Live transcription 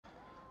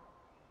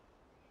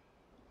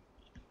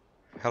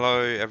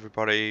Hello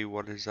everybody,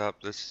 what is up?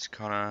 This is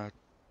Connor.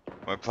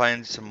 We're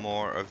playing some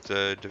more of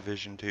the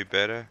Division 2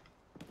 beta.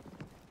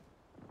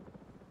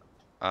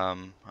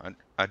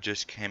 I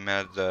just came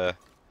out of the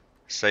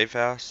safe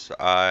house.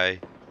 I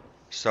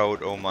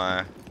sold all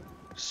my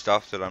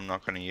stuff that I'm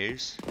not going to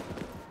use.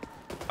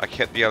 I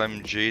kept the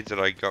LMG that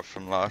I got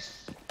from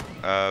last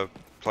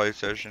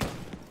PlayStation.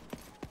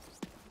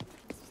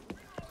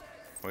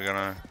 We're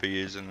going to be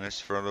using this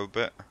for a little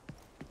bit.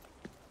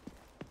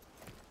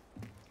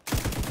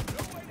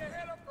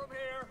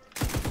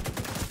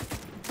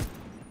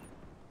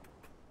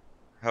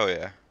 Hell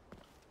yeah.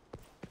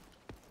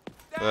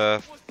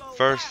 The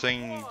first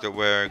thing that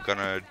we're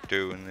gonna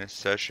do in this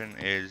session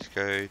is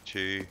go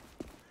to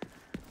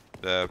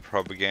the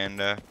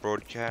propaganda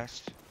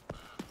broadcast.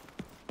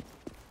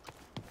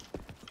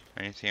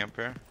 Anything up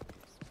here?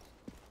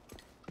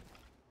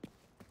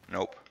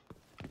 Nope.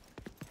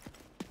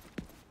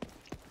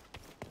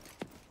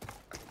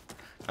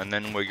 And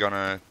then we're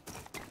gonna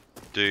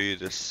do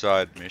the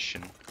side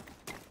mission,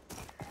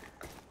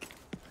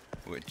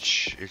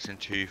 which isn't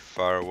too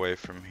far away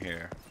from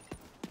here.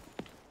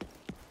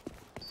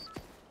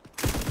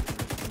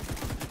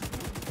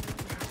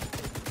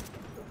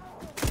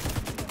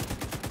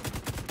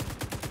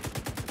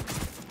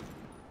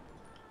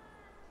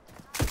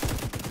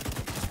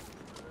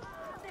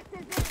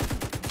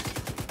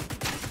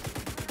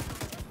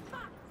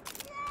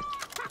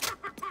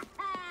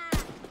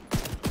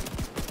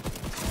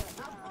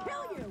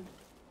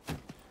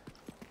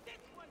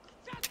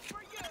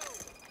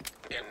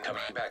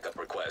 Incoming backup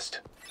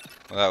request.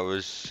 Well, that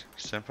was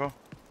simple.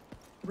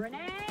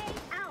 Renee,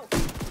 out.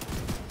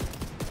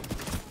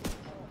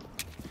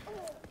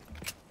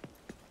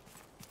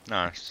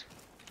 Nice.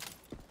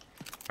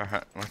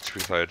 Alright, let's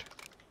reload.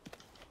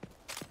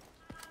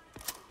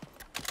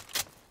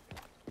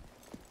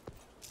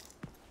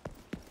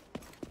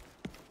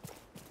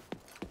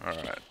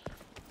 Alright.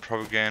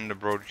 Propaganda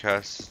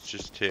broadcast is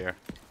just here.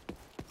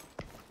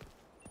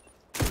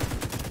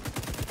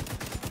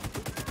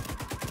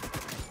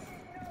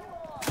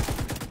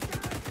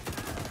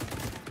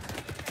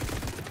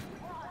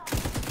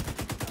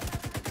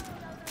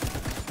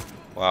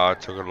 Wow, I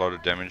took a lot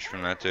of damage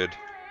from that dude.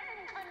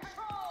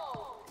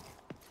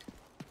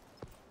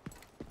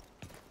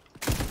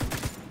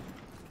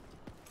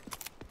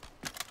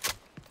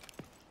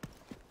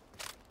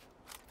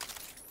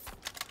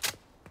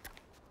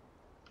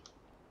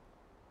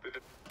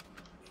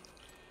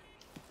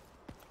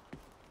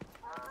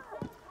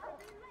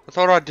 I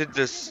thought I did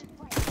this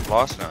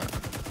last night.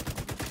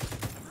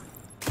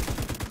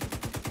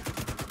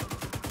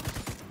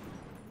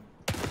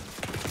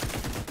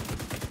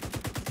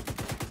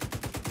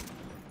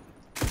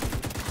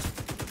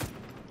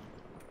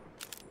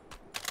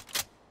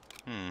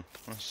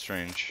 That's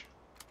strange.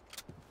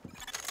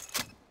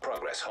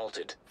 Progress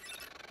halted.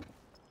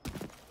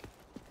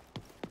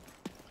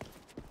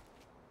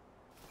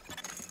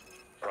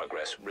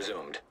 Progress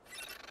resumed.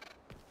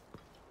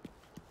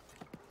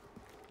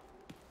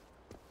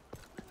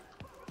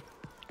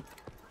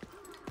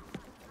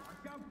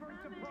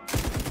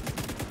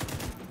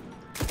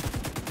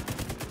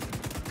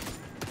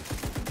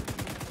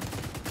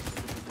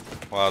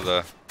 Wow,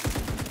 the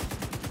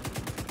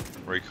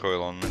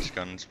recoil on this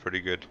gun is pretty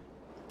good.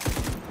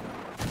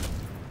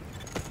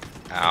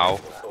 Ow.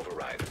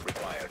 Override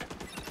required.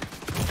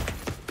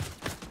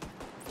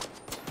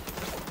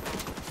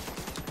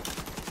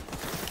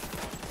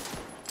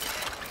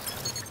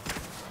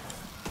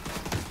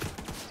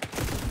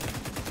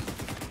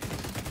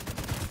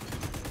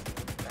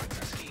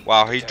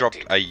 Wow, he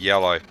dropped a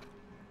yellow.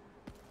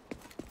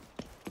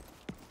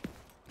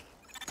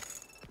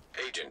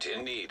 Agent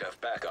in need of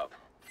backup.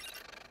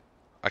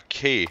 A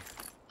key.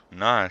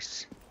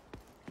 Nice.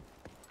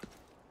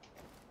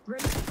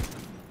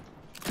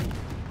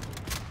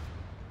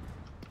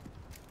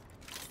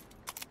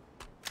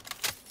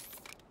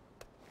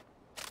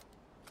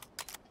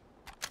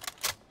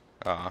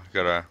 Ah,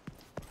 gotta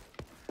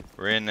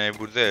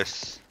re-enable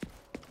this.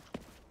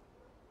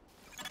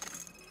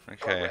 Okay,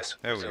 Progress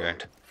there we go.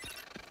 resumed.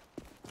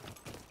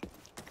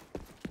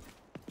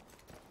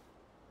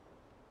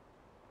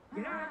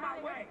 Get out of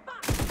my way.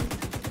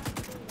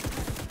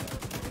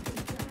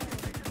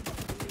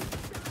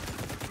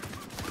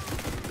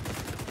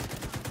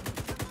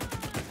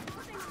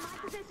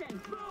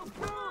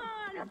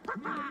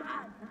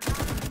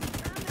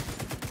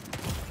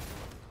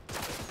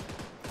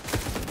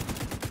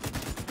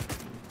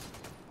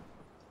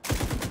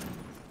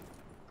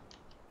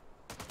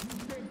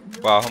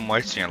 Wow, I'm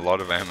wasting a lot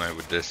of ammo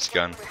with this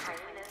gun.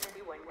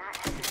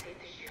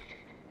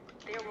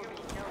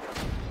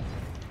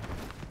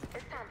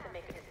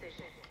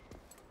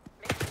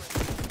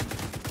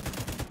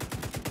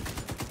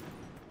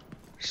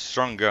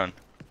 Strong gun.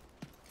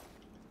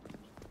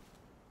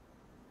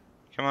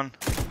 Come on.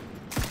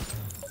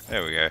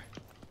 There we go.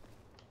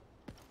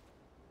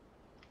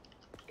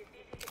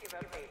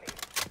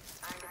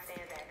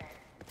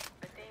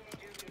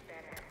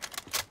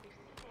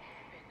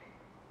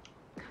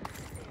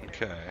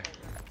 Okay.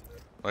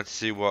 Let's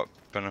see what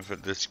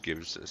benefit this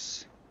gives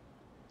us.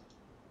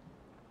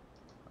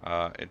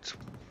 It's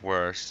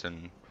worse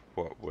than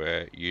what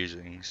we're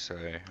using, so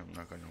I'm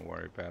not going to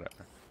worry about it.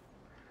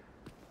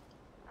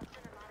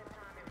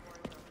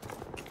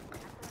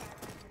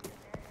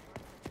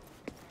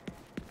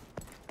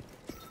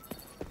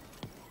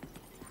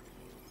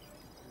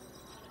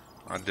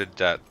 I did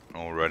that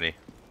already.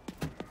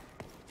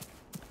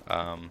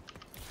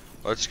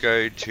 Let's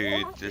go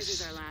to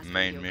this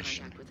main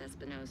mission. With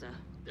Espinosa.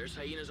 There's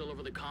hyenas all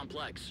over the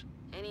complex.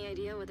 Any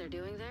idea what they're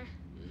doing there?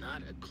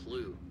 Not a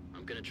clue.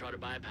 I'm gonna try to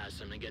bypass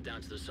them and get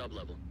down to the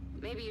sublevel.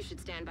 Maybe you should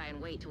stand by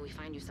and wait till we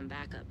find you some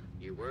backup.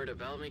 You worried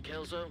about me,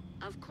 Kelso?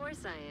 Of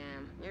course I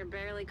am. You're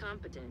barely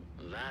competent.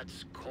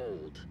 That's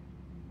cold.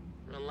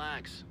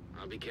 Relax.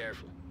 I'll be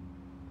careful.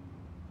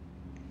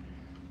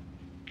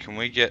 Can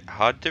we get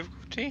hard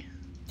difficulty?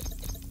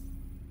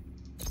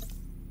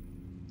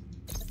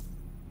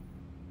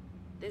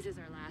 This is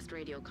our last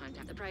radio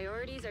contact. The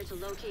priorities are to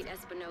locate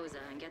Espinosa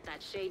and get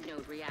that shade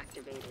node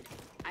reactivated.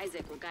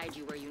 Isaac will guide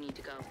you where you need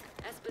to go.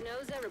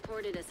 Espinosa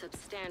reported a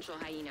substantial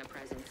hyena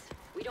presence.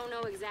 We don't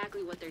know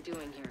exactly what they're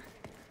doing here,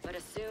 but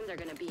assume they're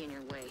gonna be in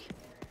your way.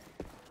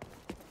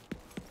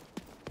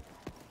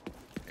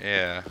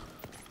 Yeah.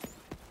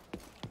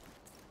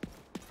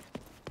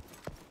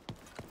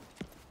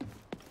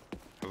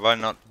 Have I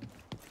not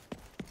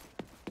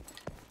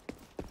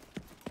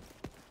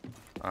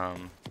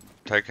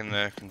taken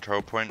the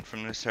control point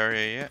from this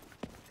area yet?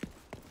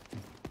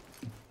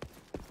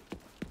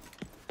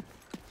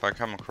 If I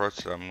come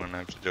across it, I'm gonna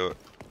have to do it.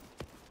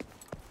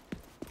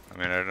 I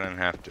mean, I don't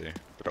have to,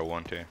 but I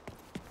want to.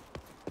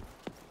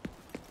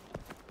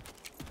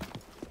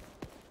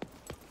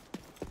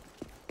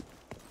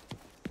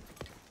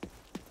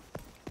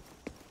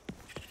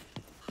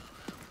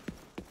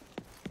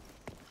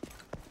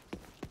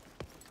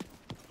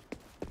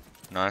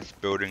 Nice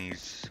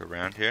buildings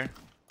around here.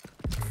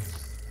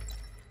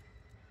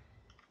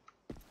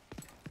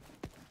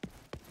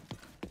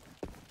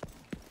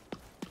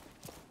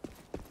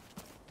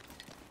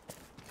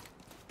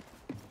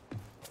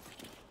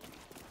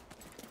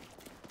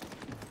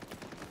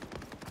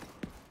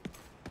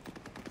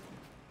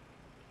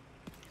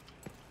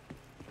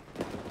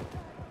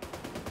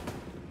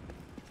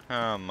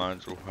 Might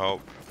as well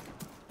help.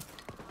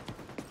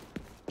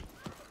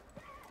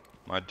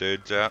 My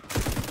dude's out.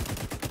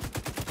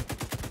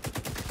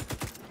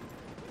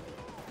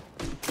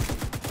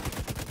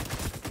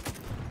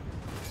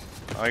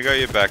 I got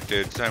your back,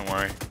 dudes, don't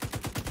worry.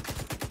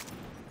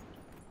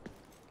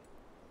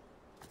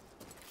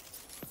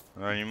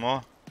 Any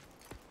more?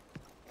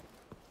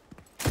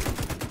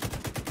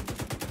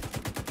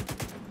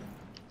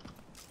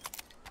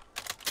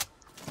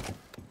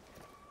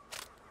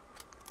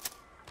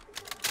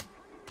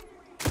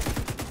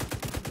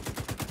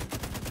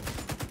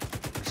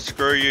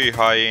 Screw you,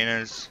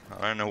 hyenas.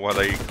 I don't know why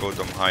they called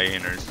them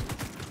hyenas.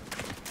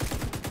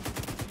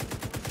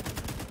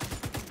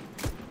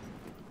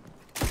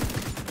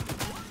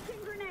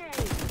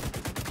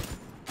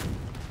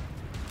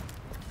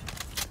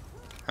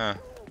 Huh.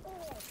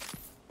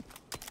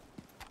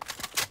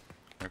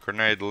 A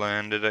grenade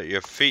landed at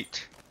your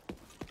feet.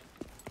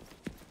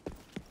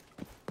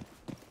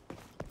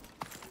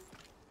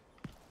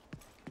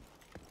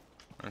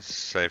 That's a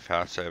safe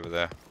house over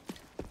there.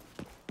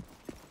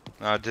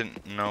 I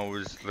didn't know it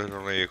was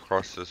literally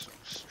across the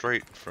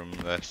street from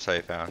the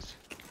safe house.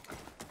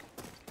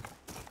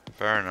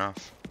 Fair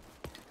enough.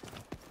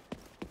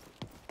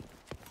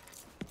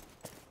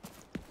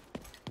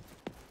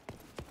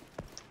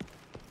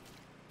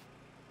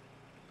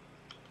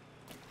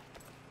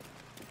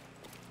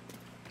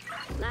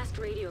 Last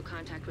radio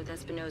contact with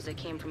Espinosa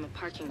came from a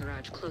parking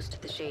garage close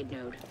to the shade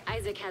node.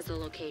 Isaac has the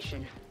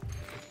location.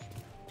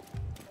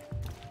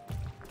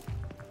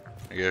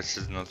 I guess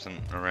there's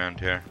nothing around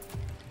here.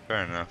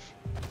 Fair enough.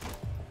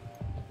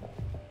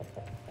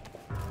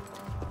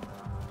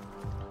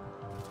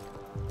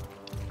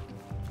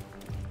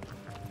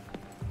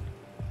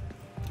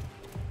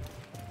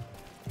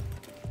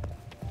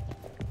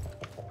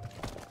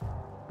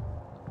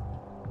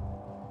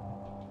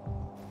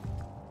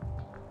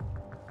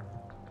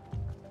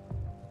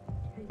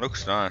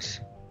 Looks nice.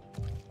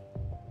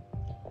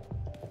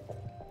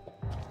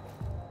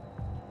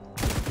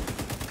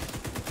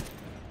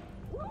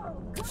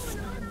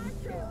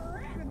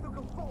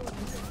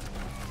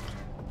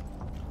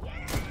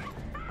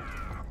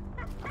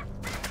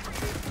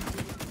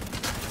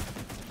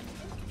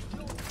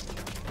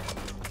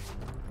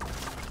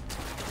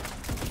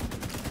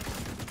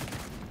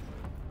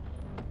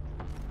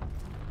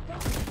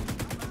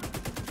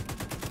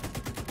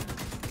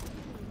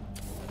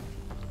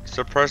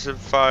 Suppressive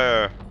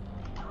fire.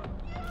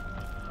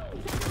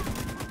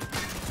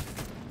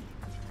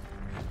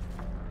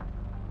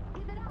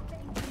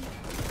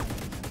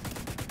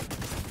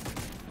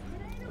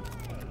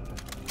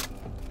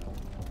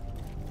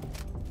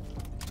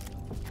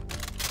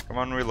 Come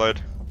on,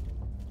 reload.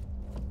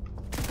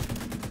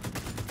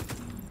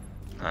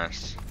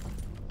 Nice.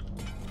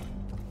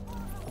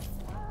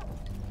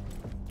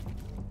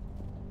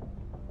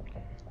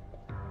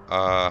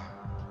 Nah.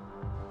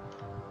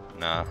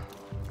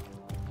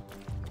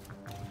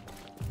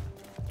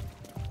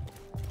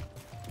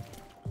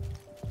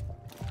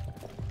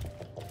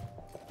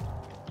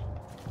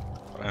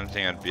 I don't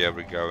think I'd be able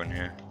to go in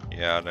here.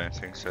 Yeah, I don't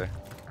think so.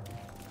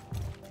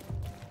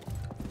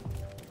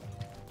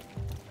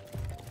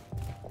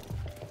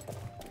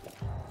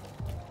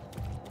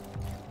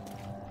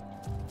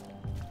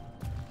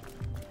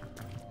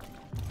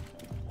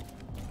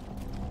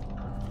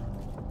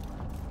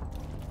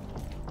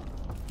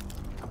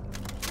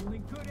 Only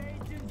good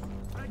agents,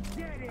 a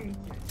dead agent.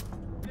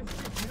 This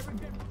shit never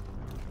gets.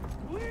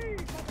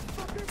 Please,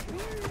 motherfucker,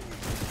 please!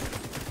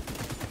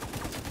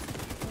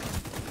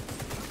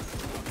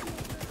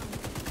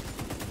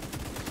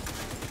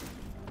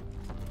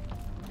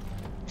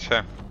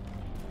 Sure.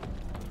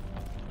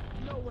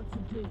 Know what to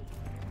do.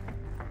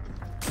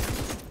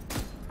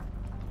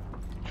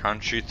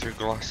 Can't shoot through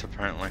glass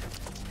apparently.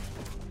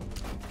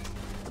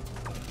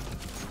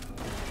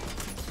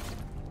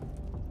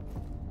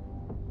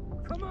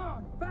 Come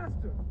on,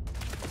 faster!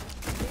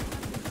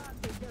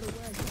 Get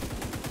away.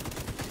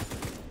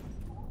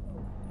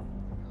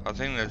 I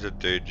think there's a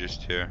dude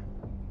just here.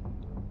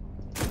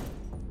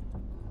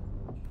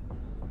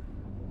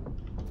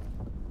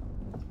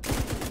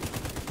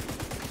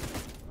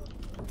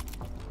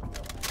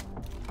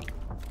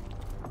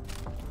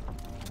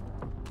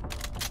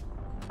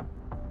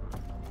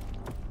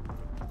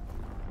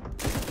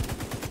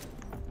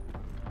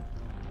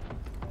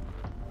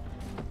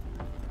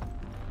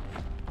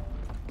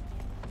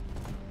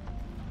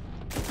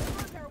 They're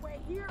on their way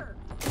here.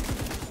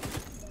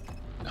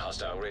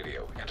 Hostile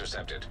radio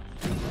intercepted.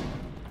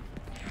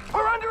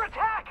 We're under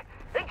attack!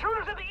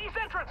 Intruders at the east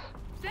entrance!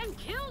 Then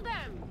kill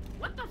them!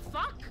 What the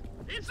fuck?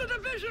 It's a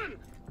division!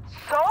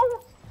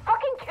 So?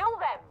 Fucking kill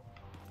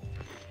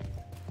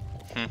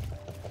them!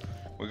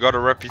 We got a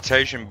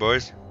reputation,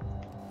 boys.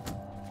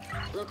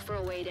 Look for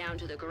a way down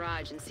to the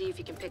garage and see if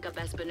you can pick up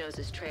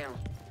Espinosa's trail.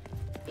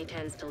 He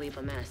tends to leave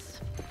a mess.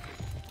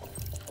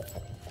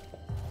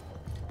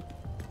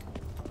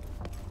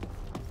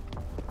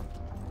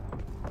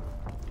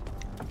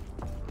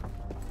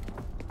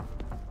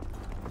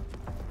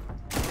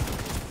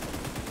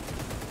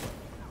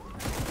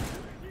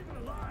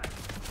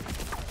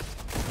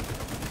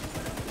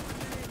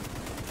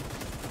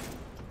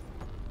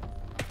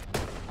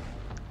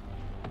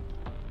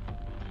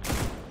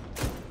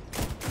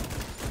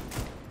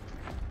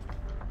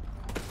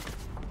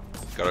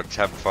 Got a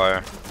tap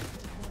fire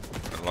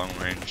at long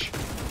range.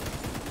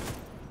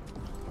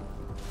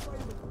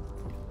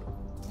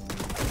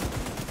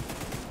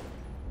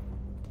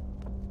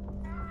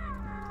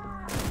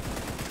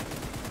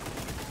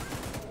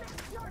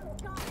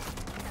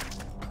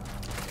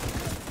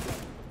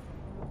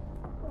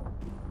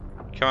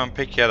 Come on,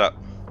 pick it up.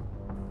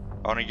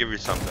 I want to give you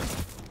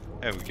something.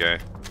 There we go.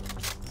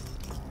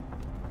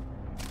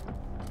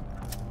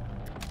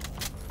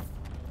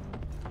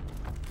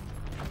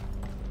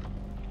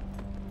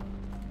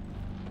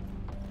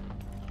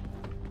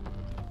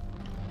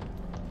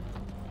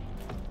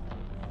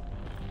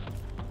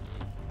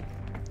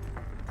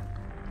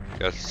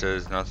 Guess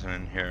there's nothing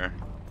in here.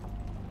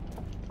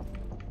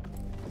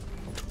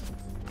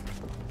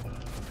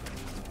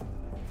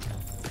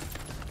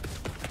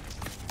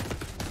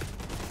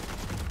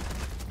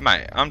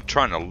 Mate, I'm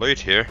trying to loot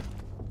here.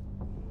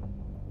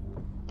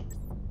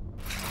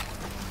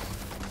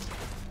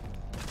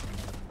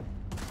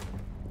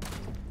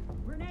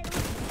 Grenade.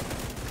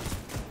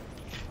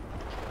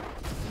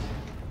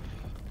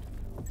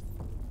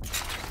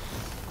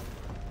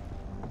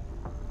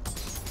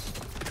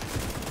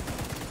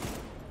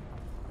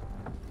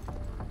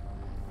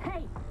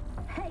 Hey,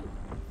 hey.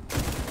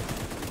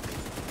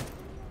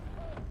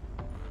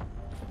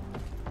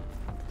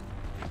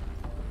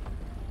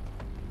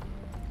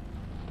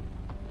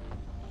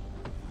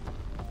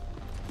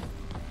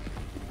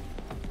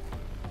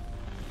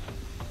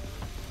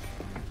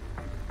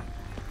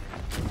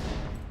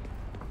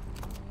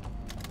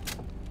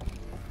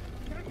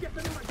 Can't get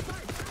them in my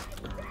sight.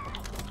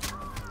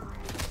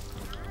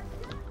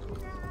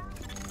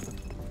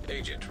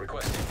 Agent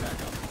requesting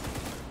backup.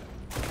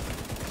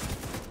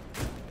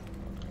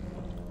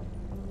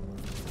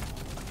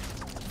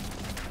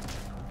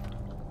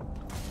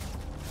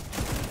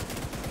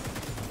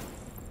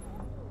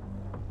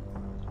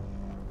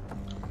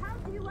 How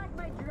do you like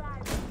my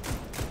driving?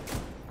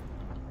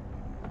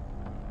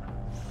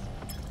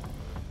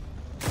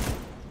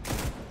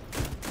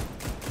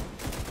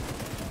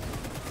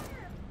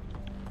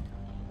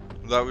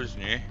 That was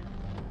new.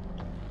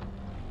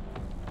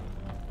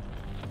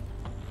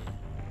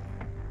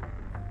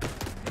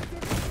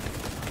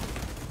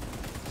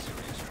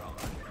 Serious trauma.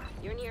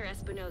 You're near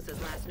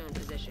Espinosa's last known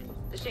position.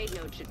 The shade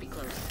node should be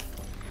close.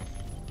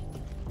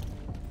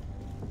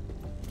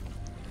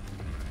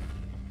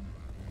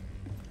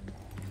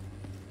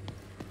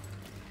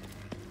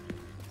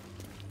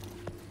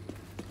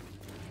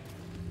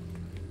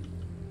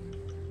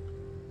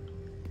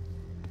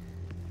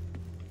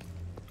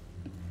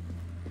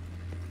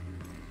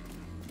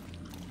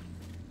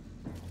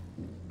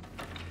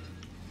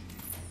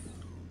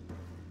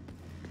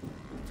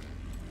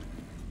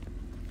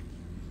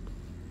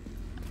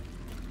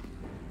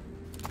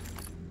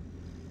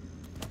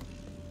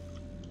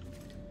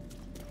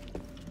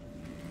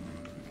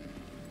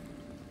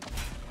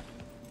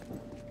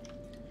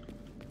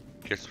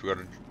 Guess we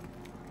gotta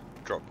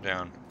drop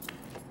down.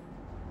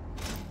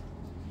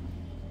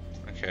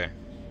 Okay.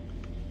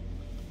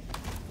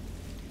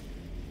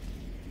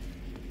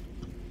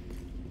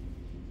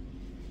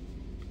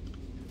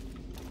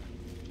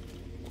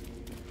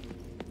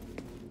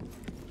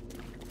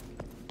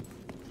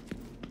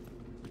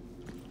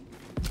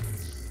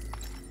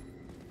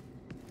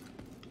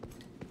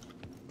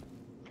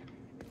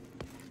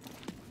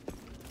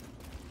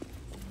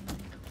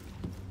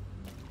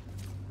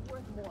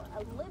 Worth more,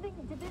 a living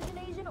division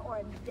agent or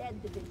a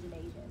dead division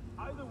agent?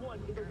 Either one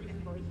is a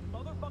reason for his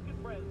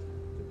motherfucking friends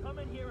to come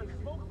in here and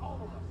smoke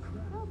all of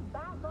us. They'll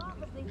back off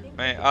if they think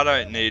Man, I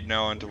don't need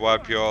no one to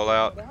wipe you all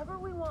out. whatever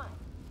we want.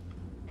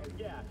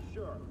 Yeah,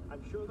 sure.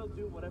 I'm sure they'll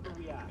do whatever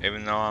we ask.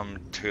 Even though I'm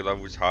 2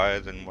 levels higher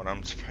than what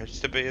I'm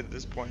supposed to be at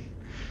this point.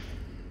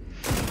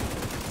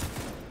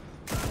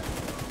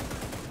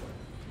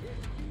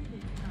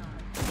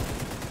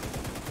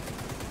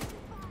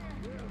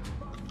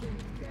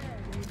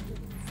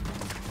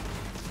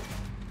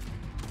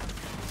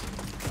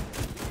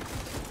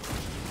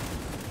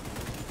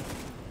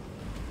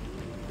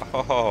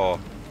 Oh.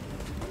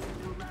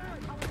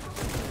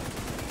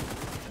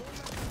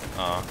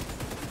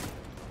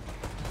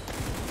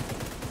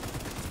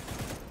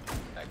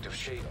 Active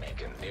shade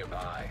beacon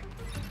nearby.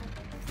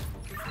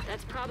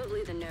 That's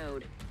probably the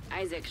node.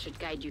 Isaac should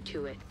guide you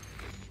to it.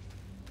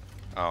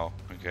 Oh,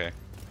 okay.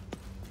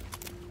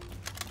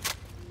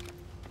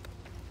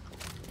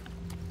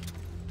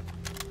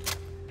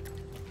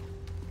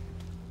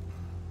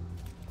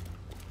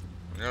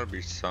 There'll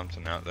be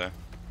something out there.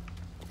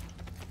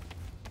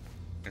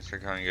 Guess I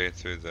can't go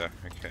through there.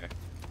 Okay.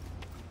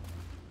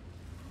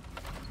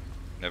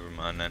 Never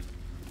mind then.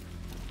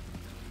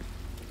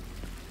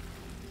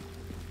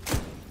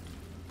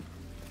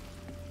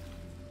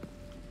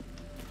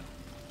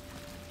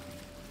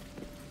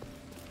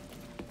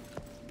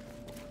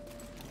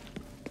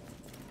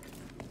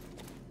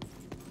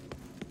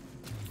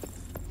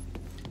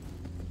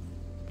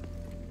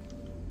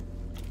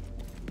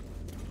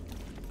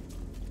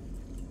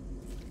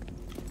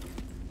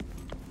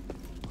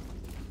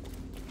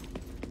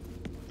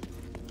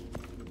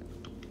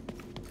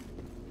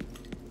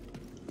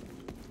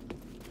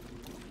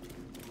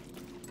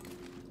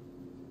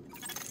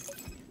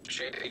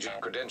 Shade agent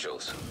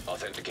credentials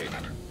authenticated.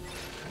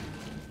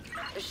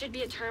 There should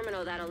be a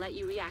terminal that'll let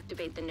you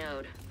reactivate the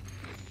node.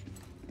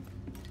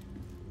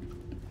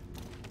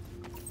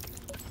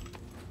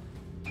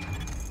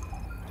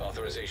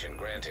 Authorization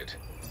granted.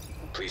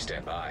 Please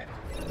stand by.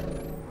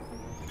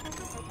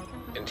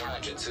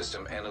 Intelligent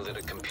system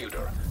analytic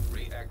computer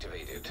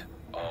reactivated.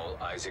 All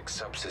Isaac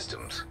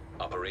subsystems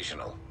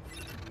operational.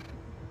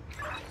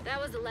 That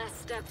was the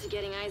last step to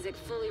getting Isaac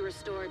fully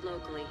restored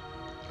locally.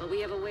 But we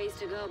have a ways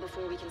to go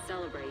before we can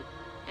celebrate.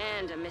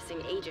 And a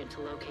missing agent to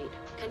locate.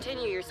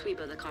 Continue your sweep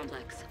of the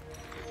complex.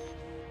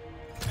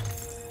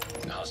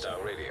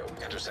 Hostile radio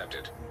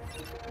intercepted.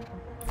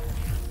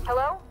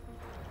 Hello?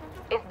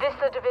 Is this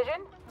the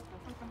division?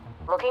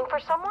 Looking for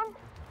someone?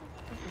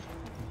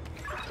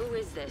 Who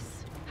is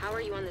this? How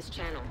are you on this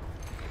channel?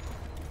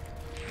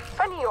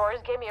 Friend of yours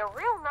gave me a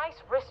real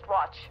nice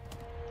wristwatch.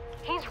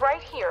 He's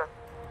right here.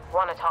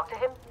 Want to talk to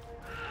him?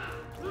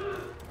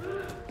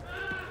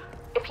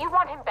 If you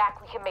want him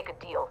back, we can make a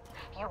deal.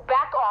 You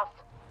back off,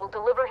 we'll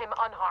deliver him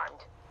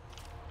unharmed.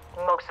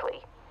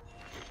 Mostly.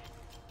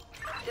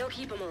 They'll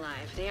keep him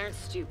alive. They aren't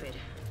stupid.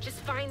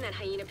 Just find that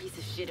hyena piece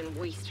of shit and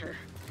waste her.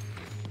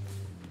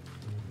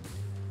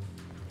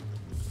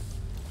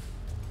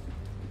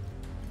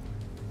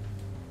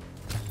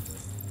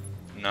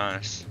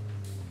 Nice.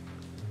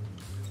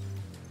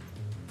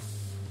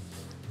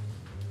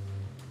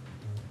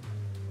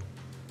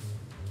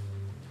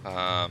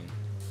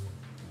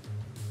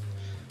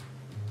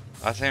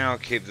 I think I'll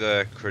keep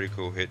the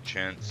critical hit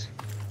chance.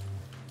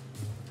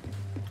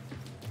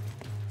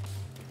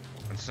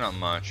 It's not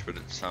much, but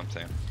it's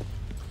something.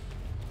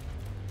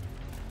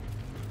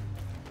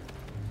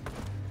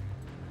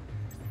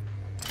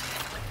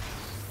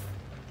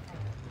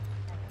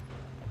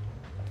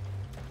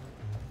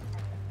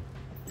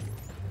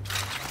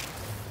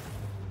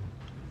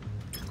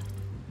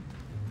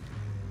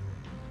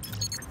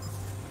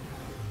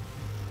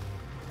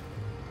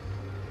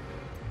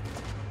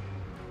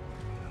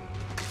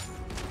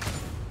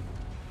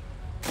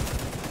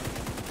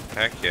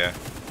 Heck yeah.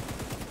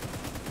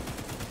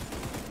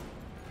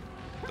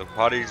 The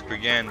parties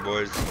began,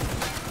 boys.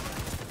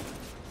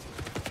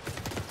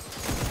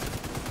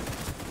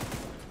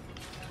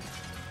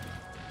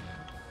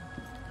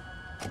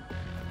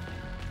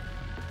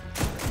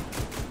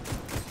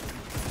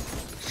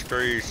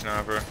 Screw you,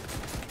 sniper.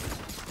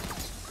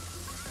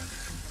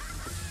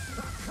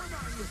 Come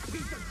on, you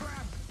piece of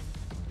crap!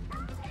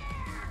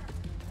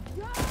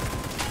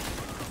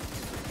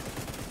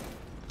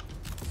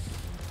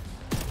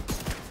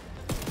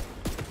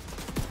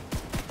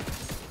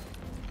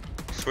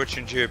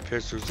 Switching to your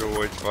pistol is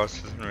always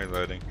faster than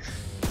reloading.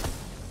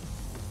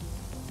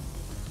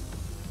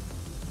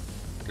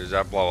 Does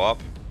that blow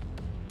up?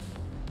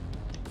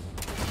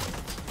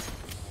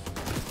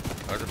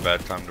 That was a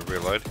bad time to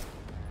reload.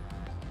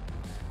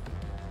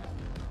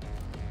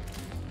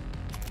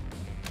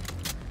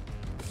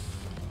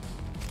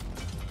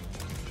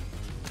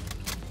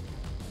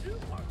 You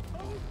are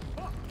so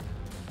fucked.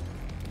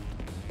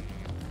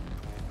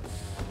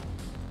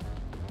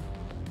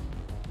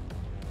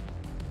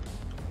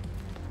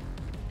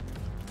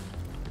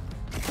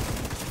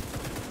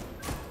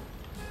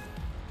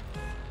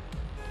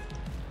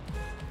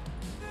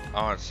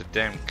 Oh, it's a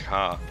damn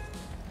car.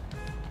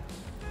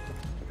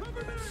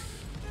 Cover me.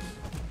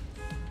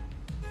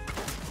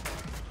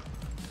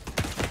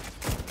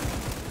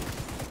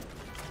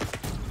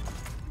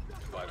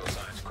 Vital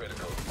signs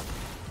critical.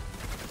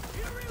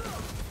 Here we go.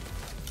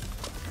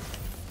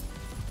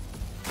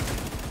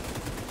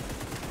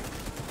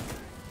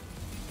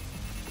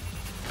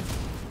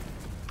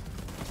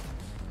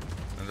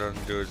 It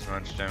doesn't do as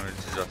much damage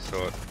as I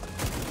thought.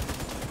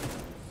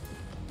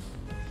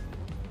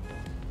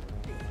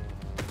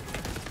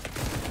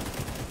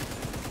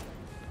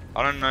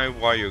 I don't know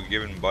why you're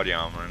given body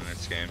armor in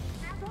this game.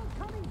 Asshole's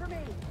coming for me.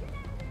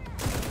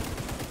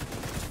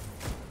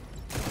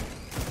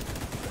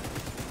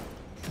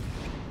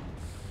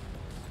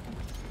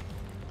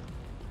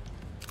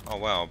 Oh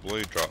wow,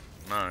 blue drop.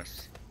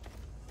 Nice.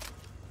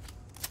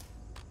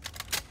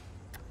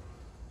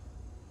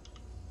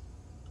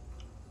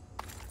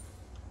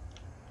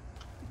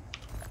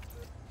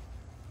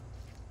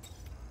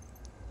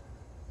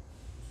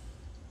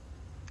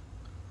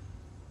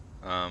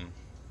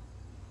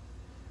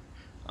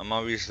 I'm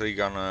obviously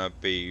gonna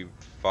be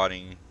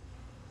fighting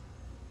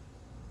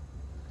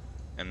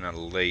an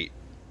elite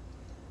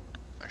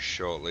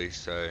shortly,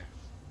 so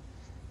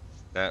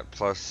that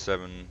plus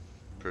 7%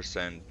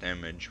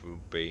 damage will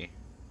be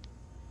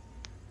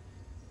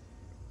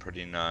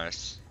pretty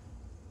nice.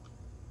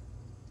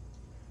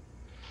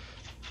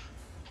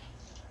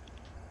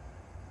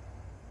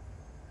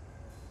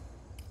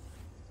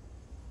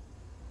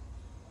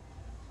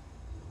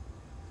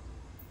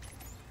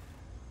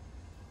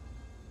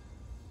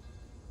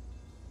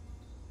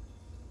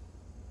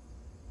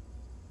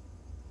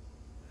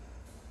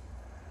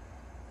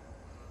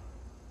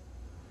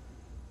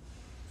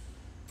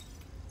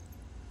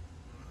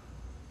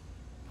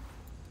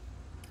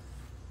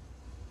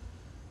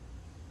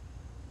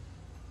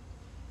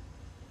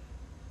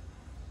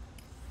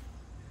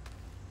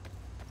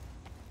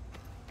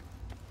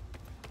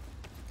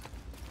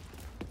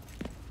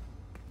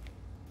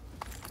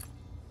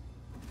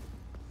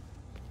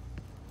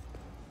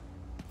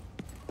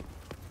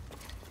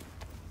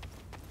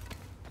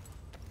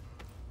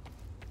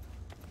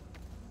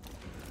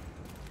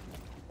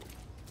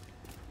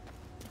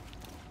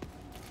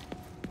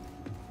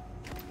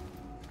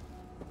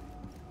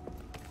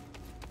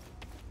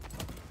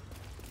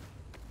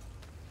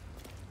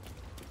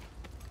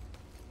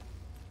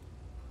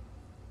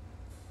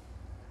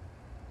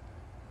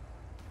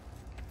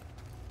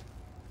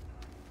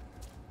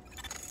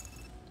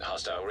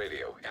 Hostile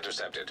radio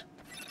intercepted.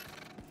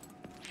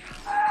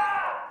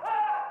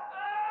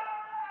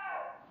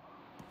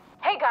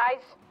 Hey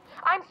guys,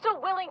 I'm still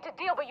willing to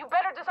deal, but you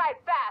better decide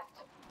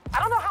fast. I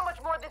don't know how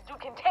much more this dude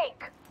can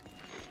take.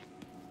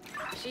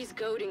 She's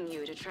goading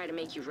you to try to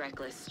make you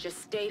reckless.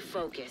 Just stay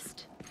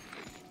focused.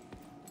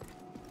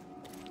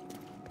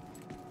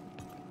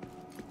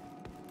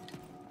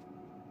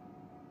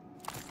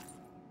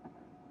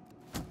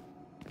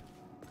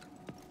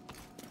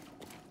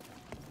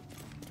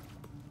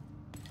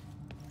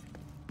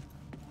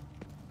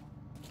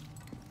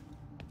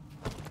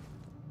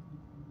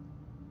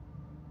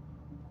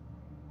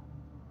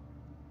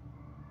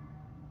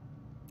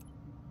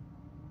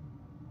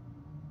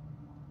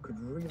 Could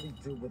really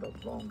do with a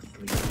long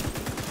sleep.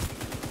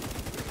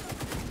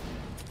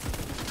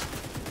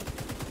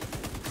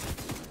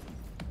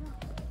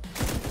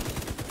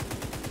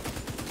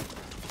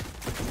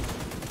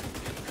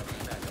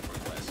 Incoming backup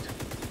request.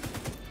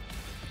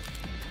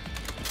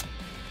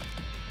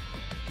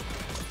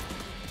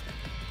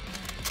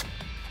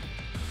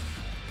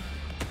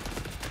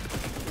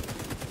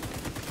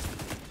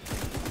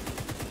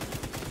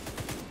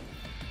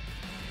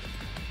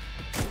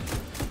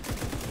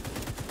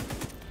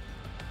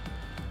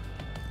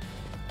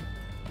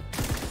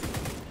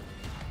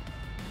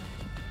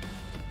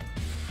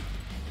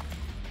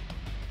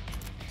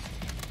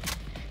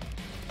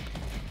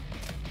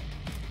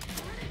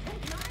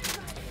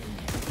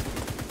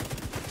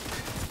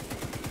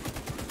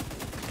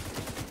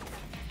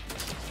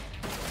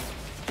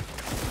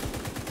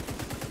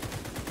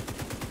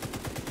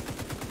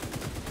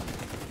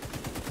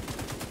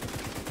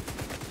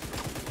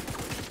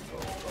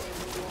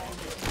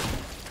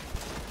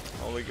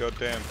 Holy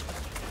goddamn.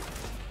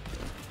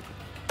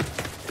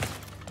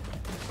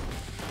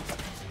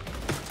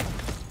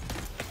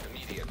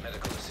 Immediate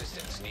medical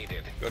assistance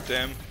needed.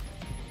 Goddamn.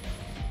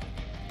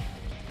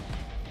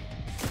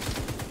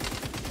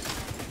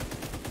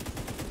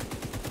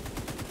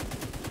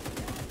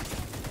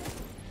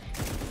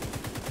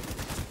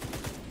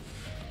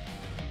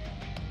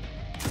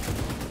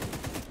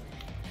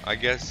 I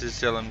guess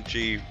this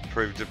LMG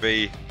proved to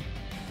be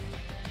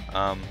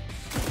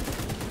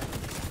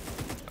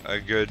a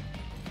good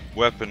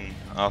weapon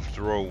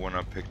after all when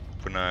I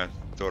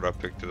thought I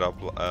picked it up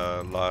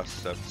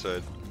last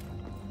episode,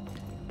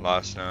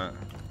 last night.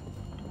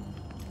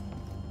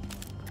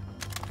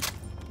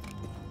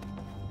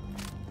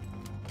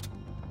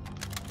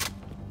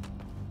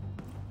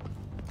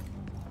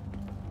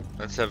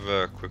 Let's have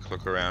a quick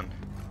look around.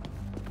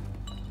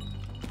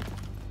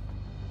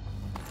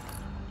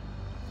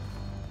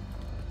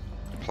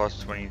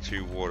 Plus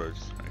 22 waters,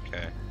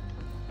 okay.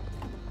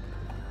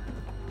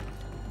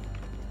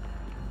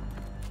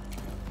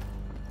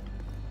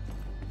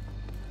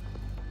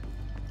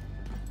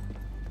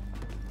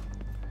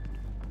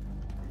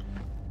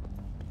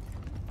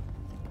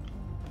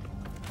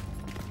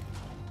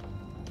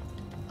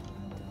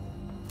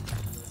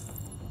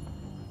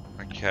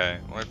 Okay,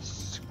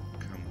 let's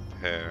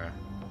compare.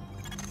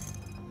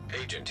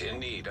 Agent in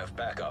need of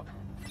backup.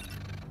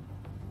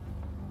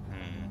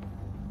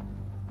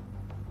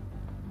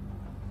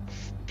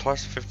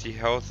 Plus 50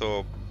 health,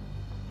 or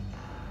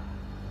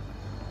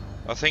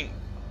I think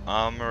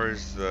armor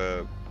is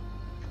the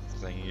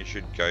thing you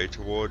should go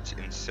towards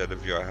instead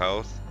of your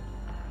health.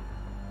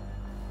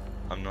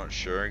 I'm not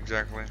sure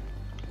exactly.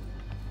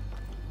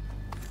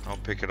 I'll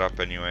pick it up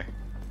anyway.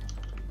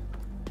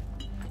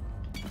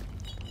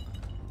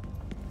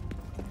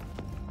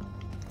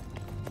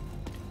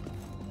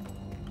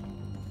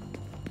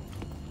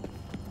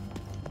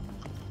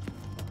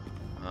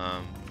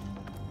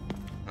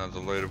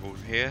 Another loadable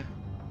here.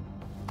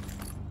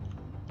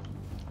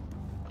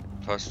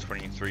 Plus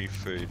 23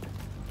 food.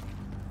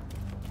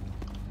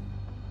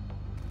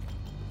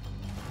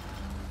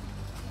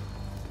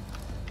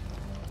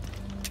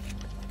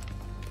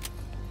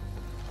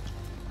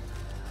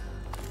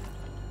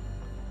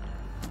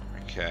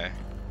 Okay.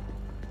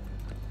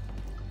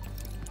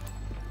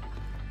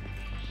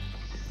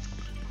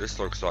 This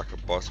looks like a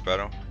boss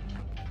battle.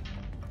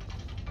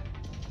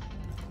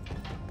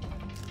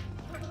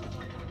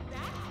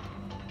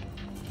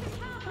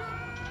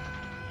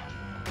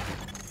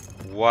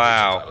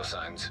 Wow. Vital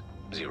signs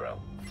 0.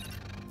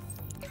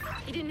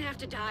 He didn't have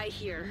to die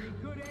here.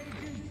 Good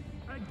agents,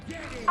 a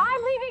dead agent.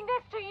 I'm leaving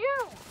this to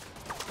you!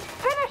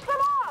 Finish them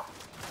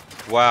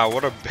off! Wow,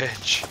 what a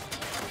bitch.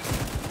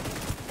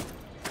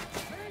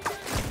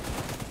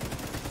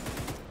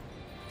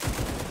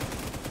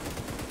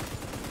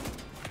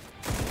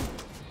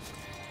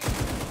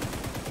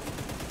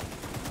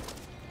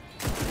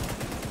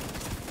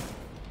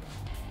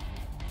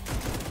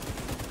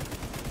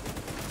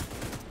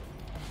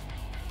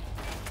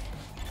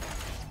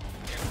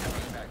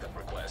 Incoming backup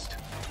request.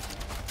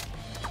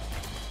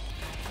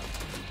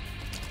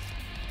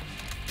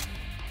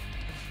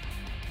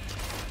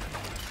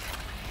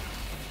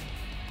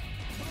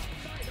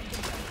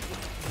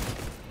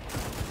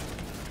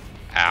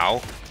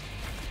 Ow.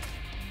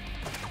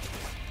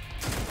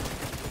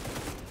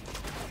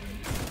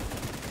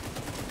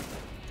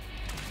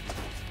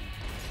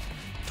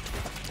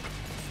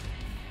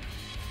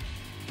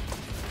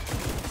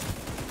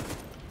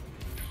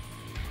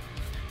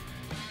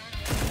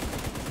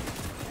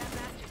 That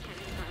bastard can't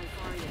have gotten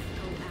far yet.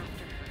 Go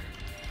after her.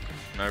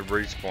 No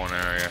respawn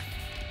area.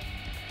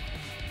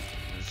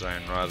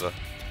 Zone rather.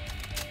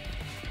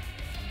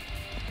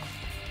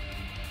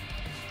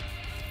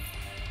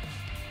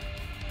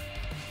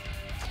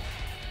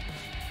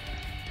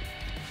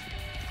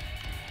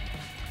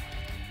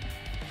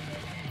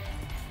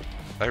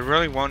 They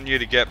really want you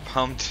to get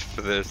pumped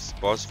for this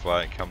boss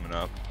fight coming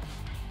up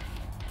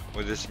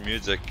with this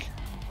music.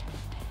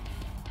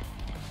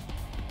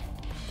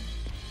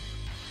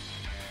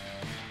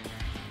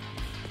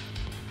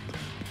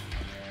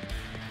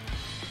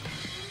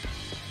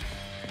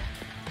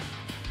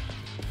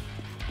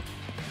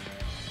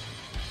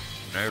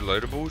 No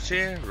loadables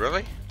here?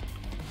 Really?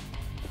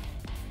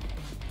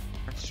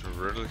 That's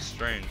really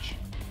strange.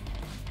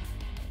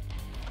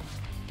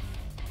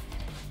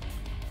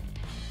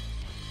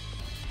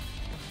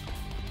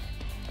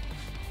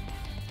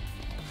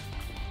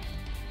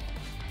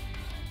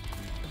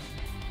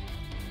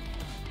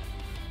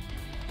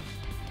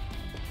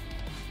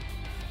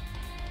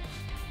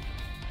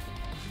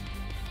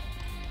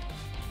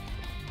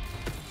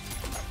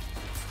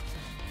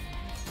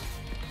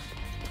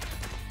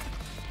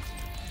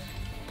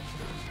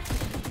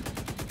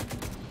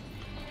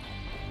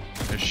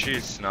 Is she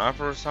a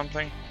sniper or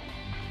something?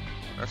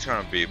 That's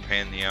gonna be a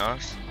pain in the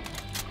ass.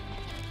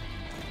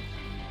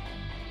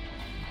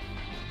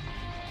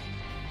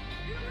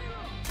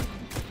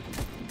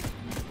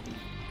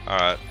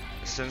 Alright,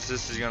 since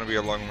this is gonna be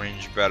a long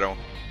range battle,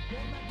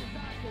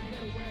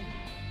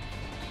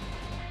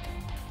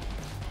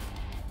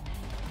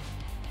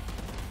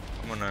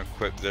 I'm gonna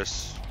equip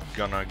this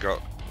gun I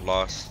got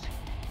last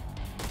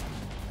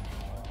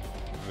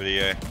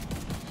video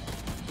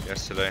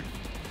yesterday.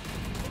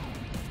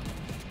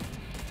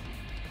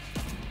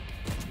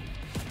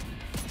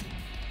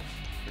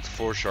 It's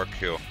 4-shot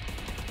kill.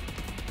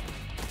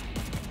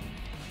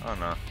 Oh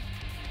no.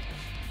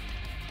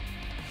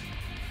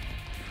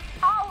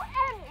 I'll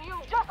end you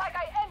just like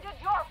I ended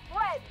your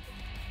friend!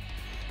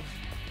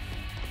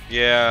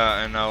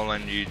 Yeah, and I'll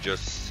lend you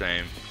just the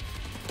same.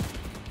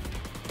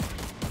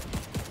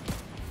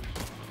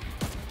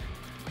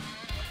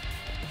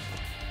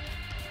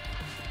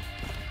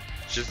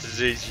 It's just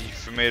as easy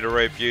for me to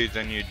rape you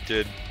than you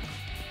did.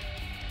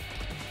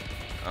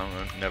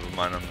 Never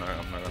mind,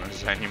 I'm not gonna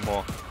say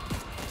anymore.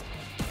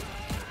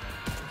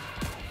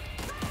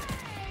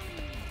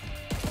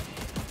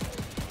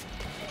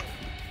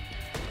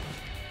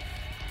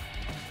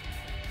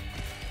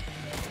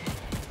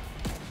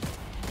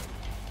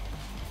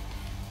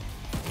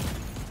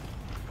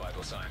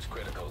 Vital signs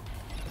critical.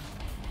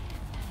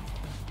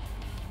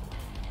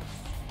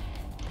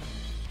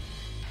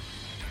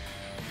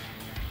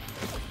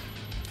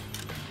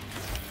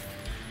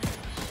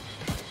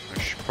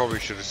 Probably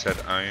should have said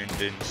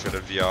owned instead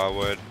of the R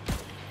word.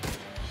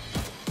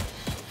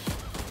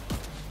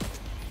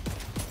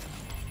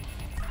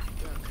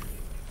 Look,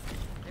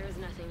 there is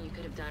nothing you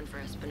could have done for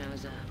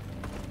Espinoza.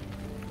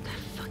 That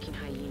fucking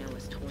hyena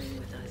was toying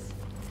with us.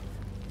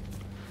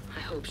 I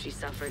hope she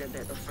suffered a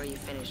bit before you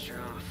finished her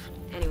off.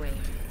 Anyway.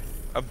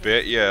 A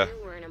bit, yeah.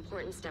 We're an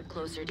important step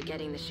closer to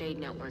getting the Shade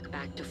Network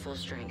back to full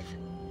strength.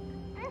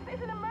 This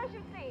is an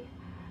emergency.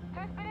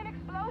 There's been an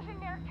explosion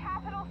near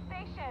Capitol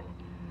Station.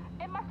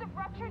 It must have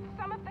ruptured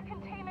some of the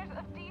containers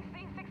of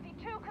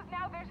DC-62 because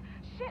now there's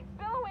shit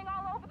billowing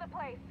all over the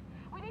place.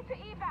 We need to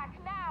evac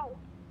now.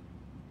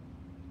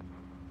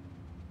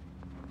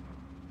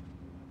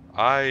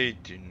 I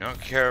do not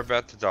care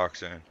about the dark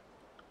zone.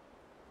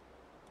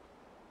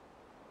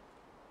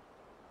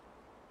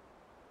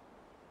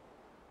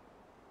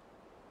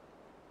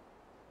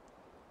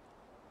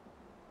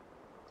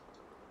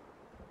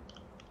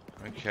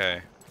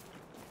 Okay.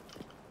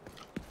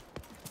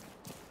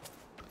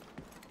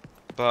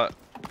 But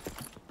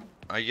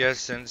I guess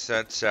since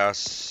that's our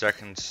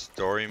second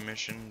story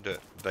mission that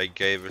they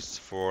gave us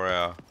for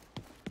our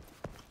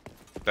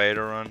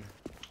beta run,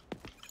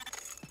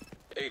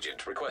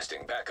 Agent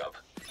requesting backup.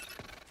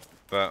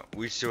 but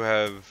we still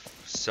have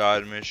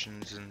side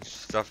missions and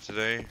stuff to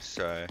do,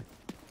 so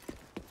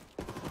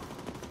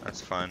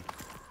that's fine.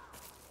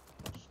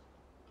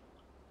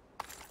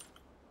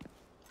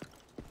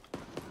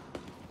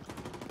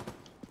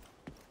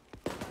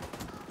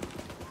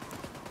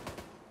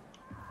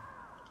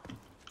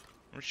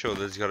 I'm sure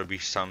there's got to be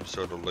some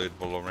sort of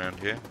lootable around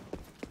here.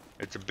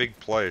 It's a big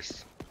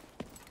place.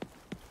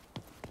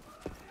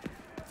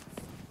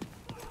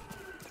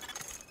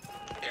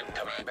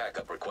 Incoming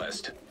backup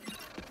request.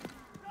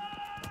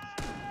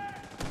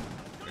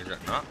 Is it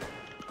not?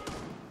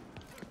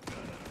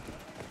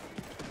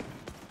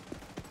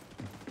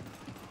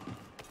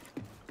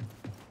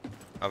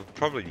 I'll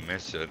probably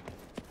miss it.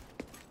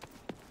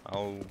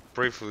 I'll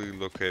briefly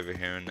look over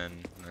here and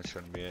then that's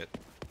gonna be it.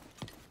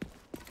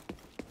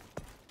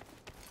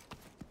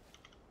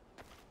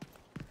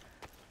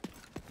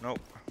 Nope.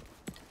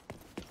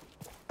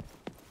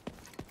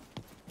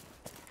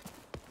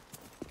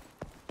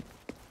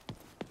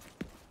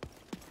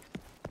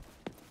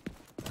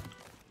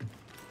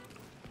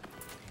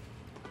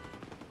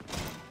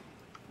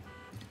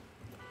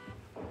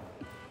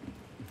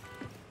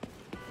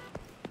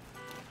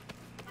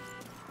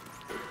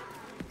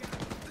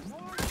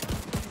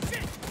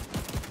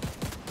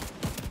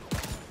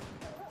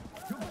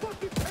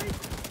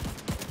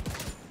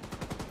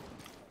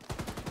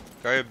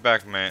 Go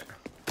back, mate.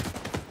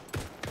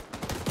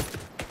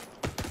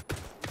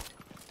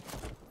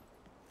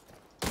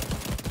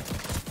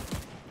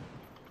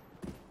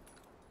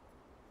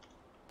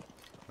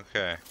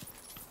 Okay.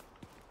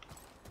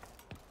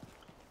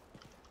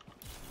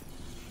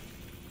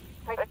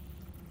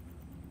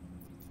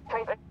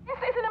 This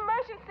is an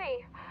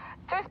emergency.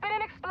 There's been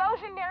an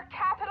explosion near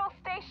Capitol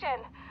Station.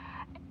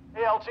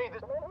 Hey, LG,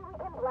 this...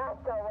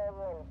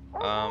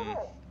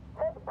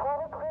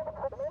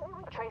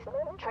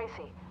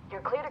 Tracy,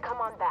 you're clear to come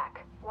on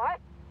back. What?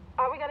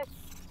 Are we gonna...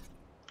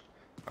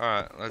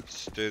 Alright,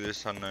 let's do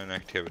this unknown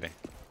activity.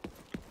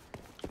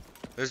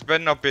 This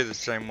better not be the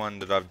same one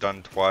that I've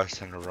done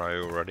twice in a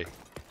row already.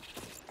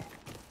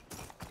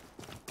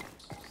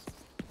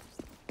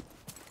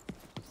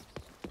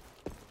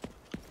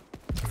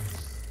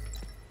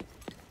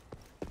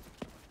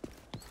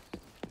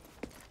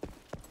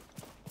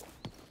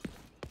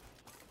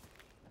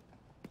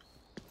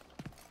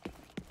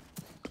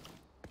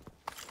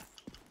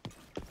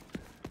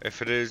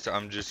 If it is,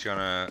 I'm just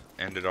gonna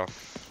end it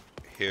off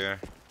here.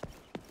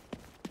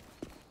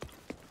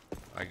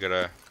 I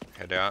gotta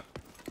head out.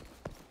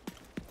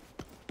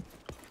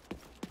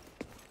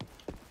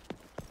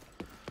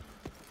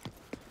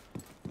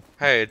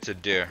 Hey, it's a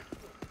deer.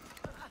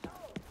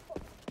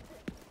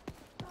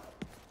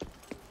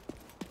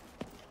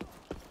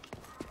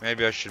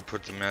 Maybe I should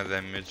put them out of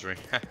their misery.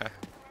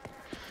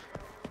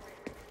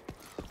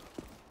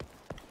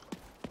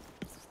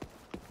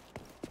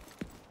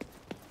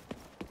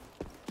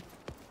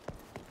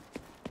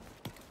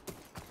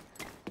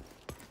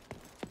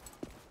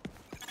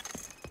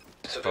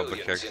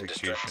 Public Civilians in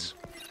execution. distress.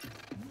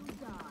 You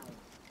die.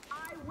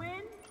 I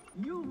win,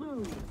 you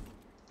lose.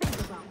 Think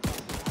about that.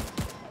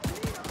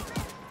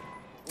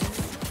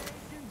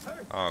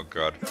 Oh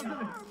god.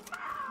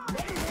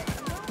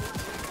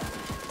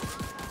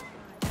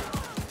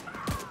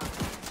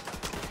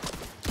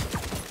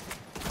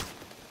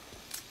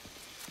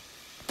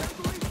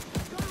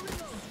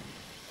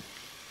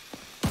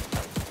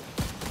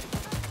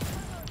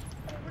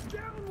 We're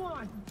down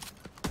one.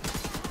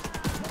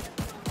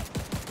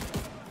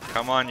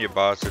 Come on, you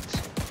bastards.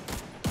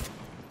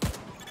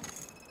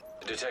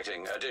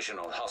 Detecting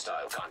additional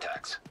hostile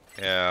contacts.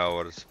 Yeah,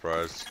 what a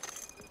surprise.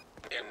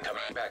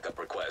 Incoming backup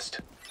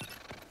request.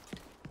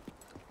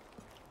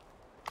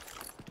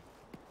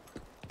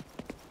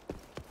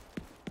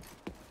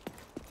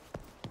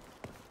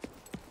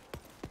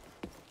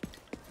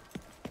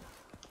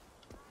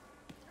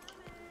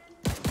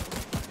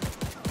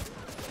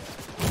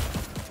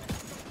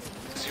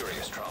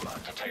 Serious trauma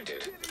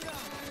detected.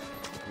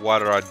 Why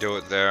did I do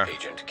it there?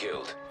 Agent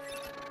killed.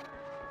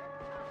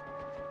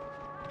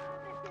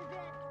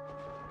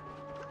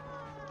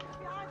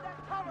 Behind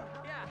that cover.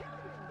 Yeah,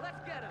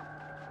 let's get him.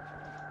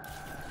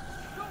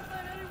 Don't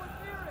let anyone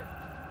near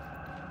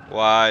it.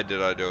 Why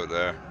did I do it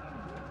there?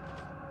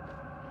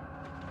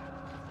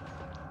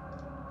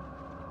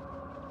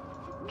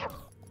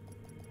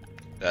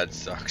 That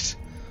sucks.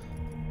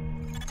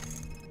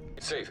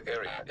 Safe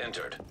area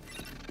entered.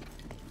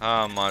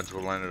 Ah, might as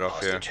well end it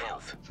off here. Hostage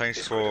health Thanks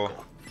is for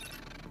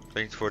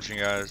critical. watching,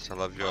 guys. I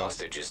love you all.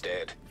 Hostage is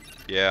dead.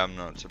 Yeah, I'm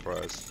not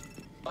surprised.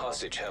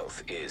 Hostage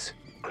health is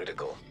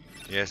critical.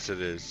 Yes, it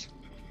is.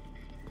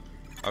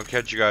 I'll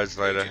catch you guys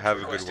later. Agent Have a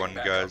good requesting one,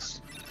 backup.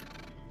 guys.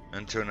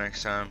 Until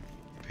next time,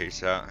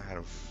 peace out.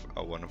 Have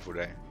a wonderful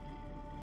day.